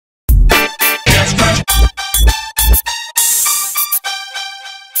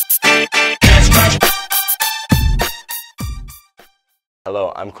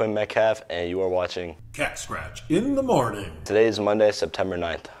Hello, I'm Quinn Metcalf, and you are watching Cat Scratch in the morning. Today is Monday, September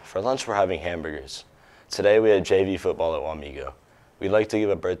 9th. For lunch, we're having hamburgers. Today, we had JV football at Wamego. We'd like to give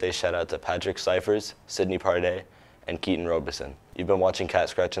a birthday shout-out to Patrick Cyphers, Sydney Parday, and Keaton Robeson. You've been watching Cat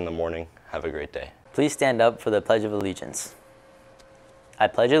Scratch in the morning. Have a great day. Please stand up for the Pledge of Allegiance. I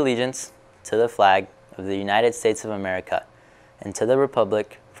pledge allegiance to the flag of the United States of America and to the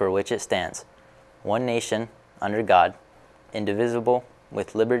republic for which it stands, one nation, under God, indivisible,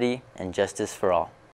 with liberty and justice for all.